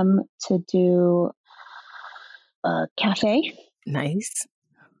with them to do a cafe. Nice.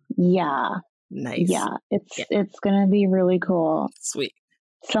 Yeah. Nice. Yeah. It's going to be really cool. Sweet.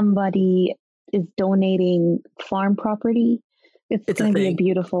 Somebody is donating farm property. It's going to be a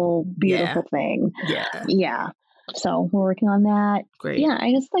beautiful, beautiful thing. Yeah. Yeah. So we're working on that. Great. Yeah.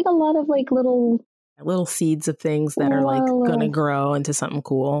 I just like a lot of like little seeds of things that are like going to grow into something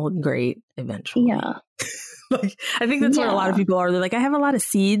cool and great eventually. Yeah. Like, I think that's where a lot of people are. They're like, I have a lot of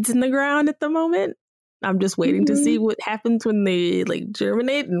seeds in the ground at the moment. I'm just waiting to see what happens when they like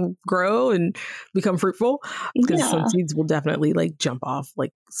germinate and grow and become fruitful. Because some seeds will definitely like jump off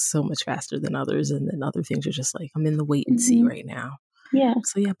like so much faster than others. And then other things are just like, I'm in the wait and see right now. Yeah.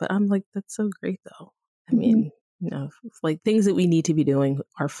 So yeah, but I'm like, that's so great though. I mean, you know, like things that we need to be doing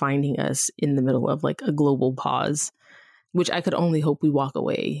are finding us in the middle of like a global pause, which I could only hope we walk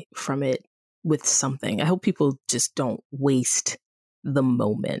away from it with something. I hope people just don't waste the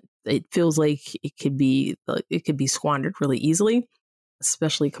moment. It feels like it could be squandered really easily,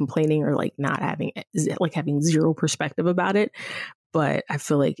 especially complaining or like not having zero perspective about it. But I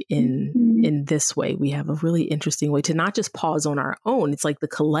feel like in this way, we have a really interesting way to not just pause on our own. It's like the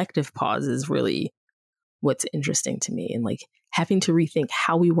collective pause is really what's interesting to me, and like having to rethink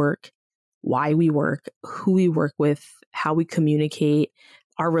how we work, why we work, who we work with, how we communicate,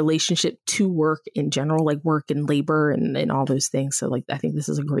 our relationship to work in general, like work and labor and all those things. So like, I think this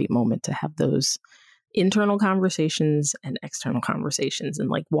is a great moment to have those internal conversations and external conversations and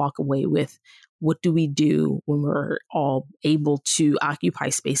like walk away with what do we do when we're all able to occupy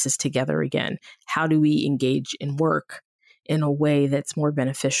spaces together again? How do we engage in work in a way that's more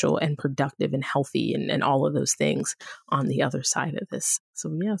beneficial and productive and healthy and all of those things on the other side of this? So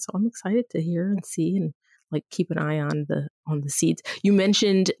yeah, so I'm excited to hear and see and like keep an eye on the seeds. You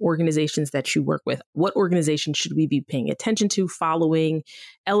mentioned organizations that you work with. What organizations should we be paying attention to, following,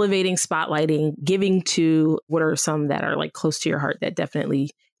 elevating, spotlighting, giving to? What are some that are like close to your heart that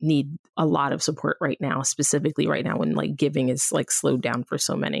definitely need a lot of support right now, specifically right now when like giving is like slowed down for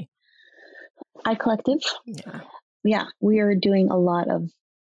so many? iCollective. Yeah, we are doing a lot of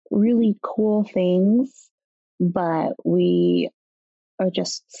really cool things, but we are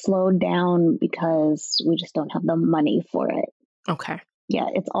just slowed down because we just don't have the money for it. Okay. Yeah,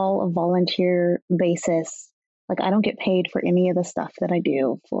 it's all a volunteer basis. Like I don't get paid for any of the stuff that I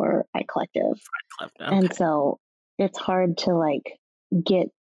do for iCollective. Okay. And so it's hard to like get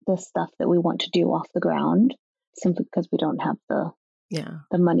the stuff that we want to do off the ground simply because we don't have the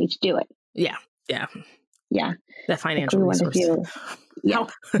money to do it. Yeah. That financial resource.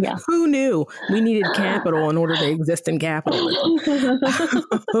 Who knew we needed capital in order to exist in capitalism?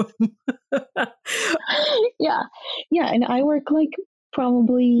 Yeah. And I work like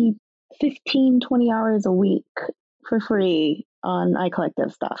probably 15, 20 hours a week for free on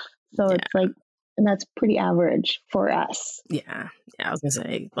iCollective stuff. So it's like, and that's pretty average for us. Yeah. I was going to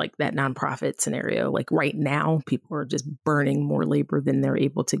say like that nonprofit scenario, like right now, people are just burning more labor than they're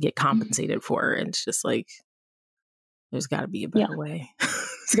able to get compensated for. And it's just like, there's got to be a better way.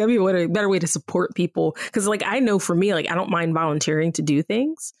 It's got to be a better way to support people. Because like, I know for me, like, I don't mind volunteering to do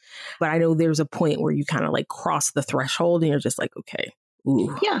things, but I know there's a point where you kind of like cross the threshold and you're just like, okay,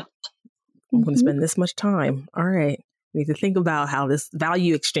 I'm going to spend this much time. All right. We need to think about how this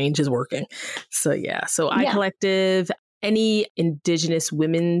value exchange is working. So iCollective, any Indigenous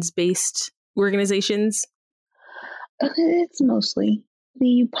women's based organizations? It's mostly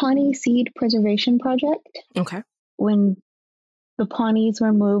the Pawnee Seed Preservation Project. Okay. When the Pawnees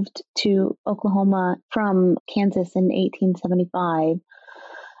were moved to Oklahoma from Kansas in 1875,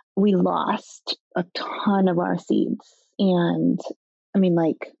 we lost a ton of our seeds. And I mean,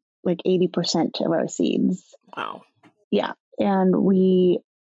 like 80% of our seeds. Wow. Yeah. And we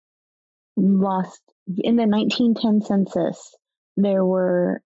lost in the 1910 census, there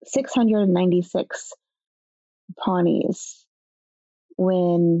were 696 Pawnees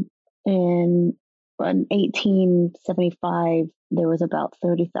when in in 1875, there was about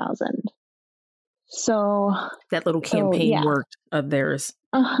 30,000. So that little campaign worked of theirs.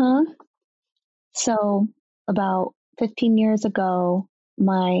 So about 15 years ago,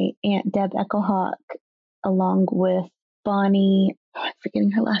 my Aunt Deb Echohawk, along with Bonnie, I'm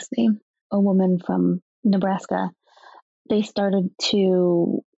forgetting her last name, a woman from Nebraska, they started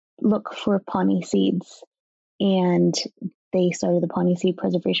to look for Pawnee seeds, and they started the Pawnee Seed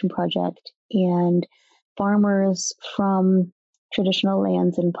Preservation Project. And farmers from traditional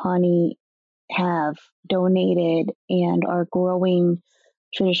lands in Pawnee have donated and are growing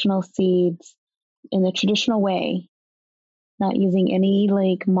traditional seeds in the traditional way, not using any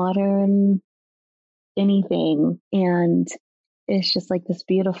like modern anything. And it's just like this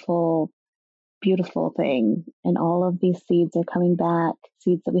beautiful, beautiful thing. And all of these seeds are coming back,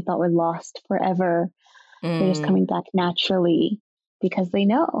 seeds that we thought were lost forever. They're just coming back naturally because they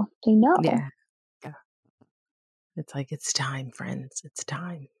know. Yeah. It's like, it's time, friends. It's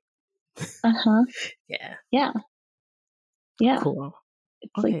time. Yeah. Cool.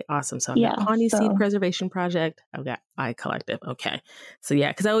 Okay, awesome. So I've got Pawnee Seed Preservation Project. I've got iCollective. Okay. So yeah,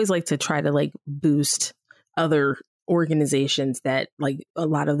 because I always like to try to like boost other organizations that like a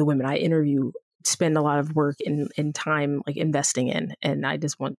lot of the women I interview spend a lot of work and time like investing in. And I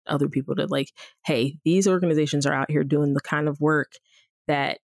just want other people to like, hey, these organizations are out here doing the kind of work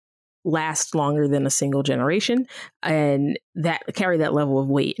that last longer than a single generation and that carry that level of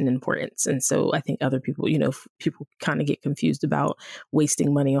weight and importance. And so I think other people, people kind of get confused about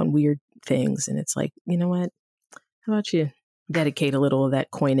wasting money on weird things. And it's like, you know what? How about you dedicate a little of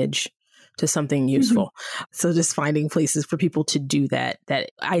that coinage to something useful? So just finding places for people to do that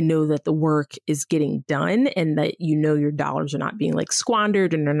I know that the work is getting done and that, your dollars are not being like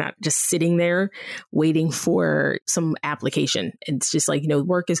squandered and they're not just sitting there waiting for some application. It's just like,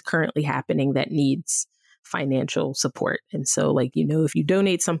 work is currently happening that needs financial support. And so like, if you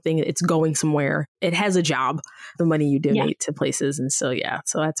donate something, it's going somewhere. It has a job, the money you donate to places. And so,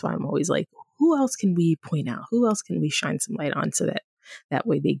 so that's why I'm always like, who else can we point out? Who else can we shine some light on so that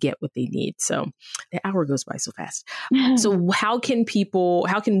way they get what they need? So the hour goes by so fast. So how can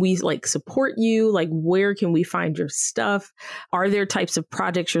we like support you? Like, where can we find your stuff? Are there types of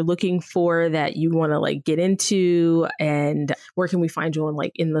projects you're looking for that you want to like get into? And where can we find you on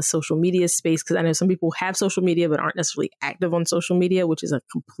like in the social media space? Because I know some people have social media, but aren't necessarily active on social media, which is a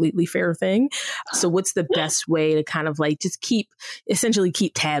completely fair thing. So what's the best way to kind of like just keep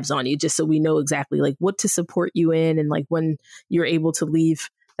tabs on you, just so we know exactly like what to support you in, and like when you're able to leave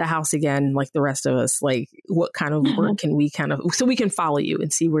the house again, like the rest of us, like what kind of work can we so we can follow you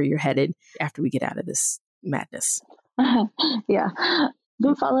and see where you're headed after we get out of this madness?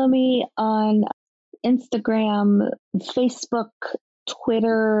 Do follow me on Instagram, Facebook,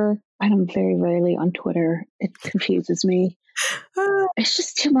 Twitter. I'm very rarely on Twitter. It confuses me. It's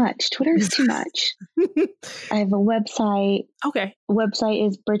just too much. Twitter is too much. I have a website. Okay. The website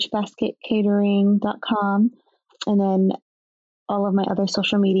is birchbasketcatering.com. And then all of my other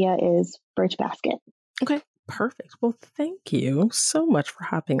social media is Birch Basket. Okay, perfect. Well, thank you so much for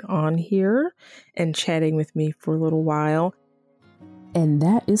hopping on here and chatting with me for a little while. And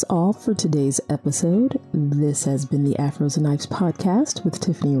that is all for today's episode. This has been the Afros and Knives podcast with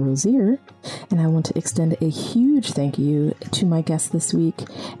Tiffany Rozier. And I want to extend a huge thank you to my guest this week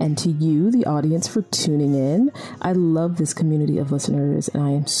and to you, the audience, for tuning in. I love this community of listeners and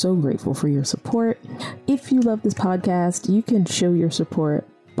I am so grateful for your support. If you love this podcast, you can show your support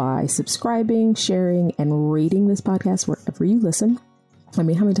by subscribing, sharing, and rating this podcast wherever you listen. I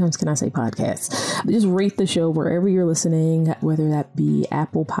mean, how many times can I say podcasts? Just rate the show wherever you're listening, whether that be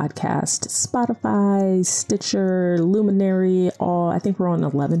Apple Podcast, Spotify, Stitcher, Luminary, I think we're on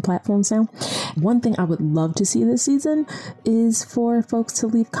 11 platforms now. One thing I would love to see this season is for folks to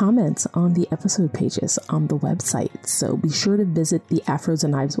leave comments on the episode pages on the website. So be sure to visit the Afros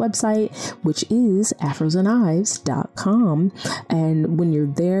and Knives website, which is afrosandknives.com. And when you're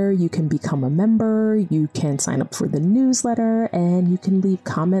there, you can become a member, you can sign up for the newsletter, and you can leave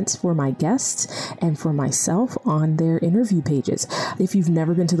comments for my guests and for myself on their interview pages. If you've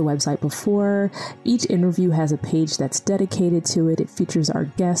never been to the website before, each interview has a page that's dedicated to it. It features our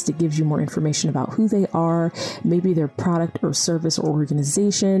guest. It gives you more information about who they are, maybe their product or service or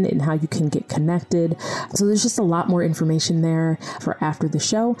organization, and how you can get connected. So there's just a lot more information there for after the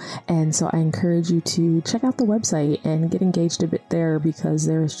show. And so I encourage you to check out the website and get engaged a bit there, because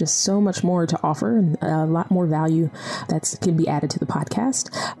there's just so much more to offer and a lot more value that can be added to the podcast podcast.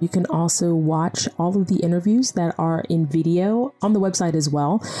 You can also watch all of the interviews that are in video on the website as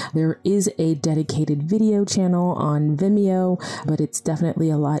well. There is a dedicated video channel on Vimeo, but it's definitely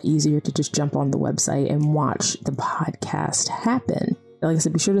a lot easier to just jump on the website and watch the podcast happen. Like I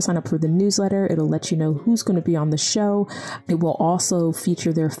said, be sure to sign up for the newsletter. It'll let you know who's going to be on the show. It will also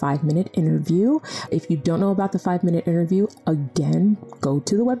feature their 5-minute interview. If you don't know about the 5-minute interview, again, go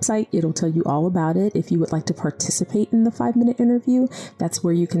to the website. It'll tell you all about it. If you would like to participate in the 5-minute interview, that's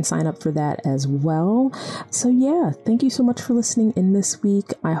where you can sign up for that as well. So yeah, thank you so much for listening in this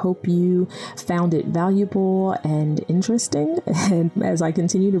week. I hope you found it valuable and interesting. And as I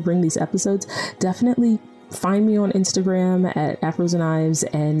continue to bring these episodes, definitely find me on Instagram at Afros and Ives.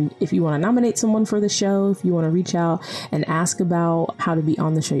 And if you want to nominate someone for the show, if you want to reach out and ask about how to be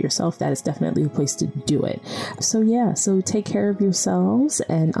on the show yourself, that is definitely the place to do it. So yeah, so take care of yourselves.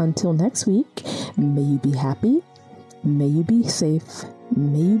 And until next week, may you be happy. May you be safe.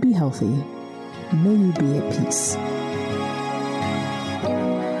 May you be healthy. May you be at peace.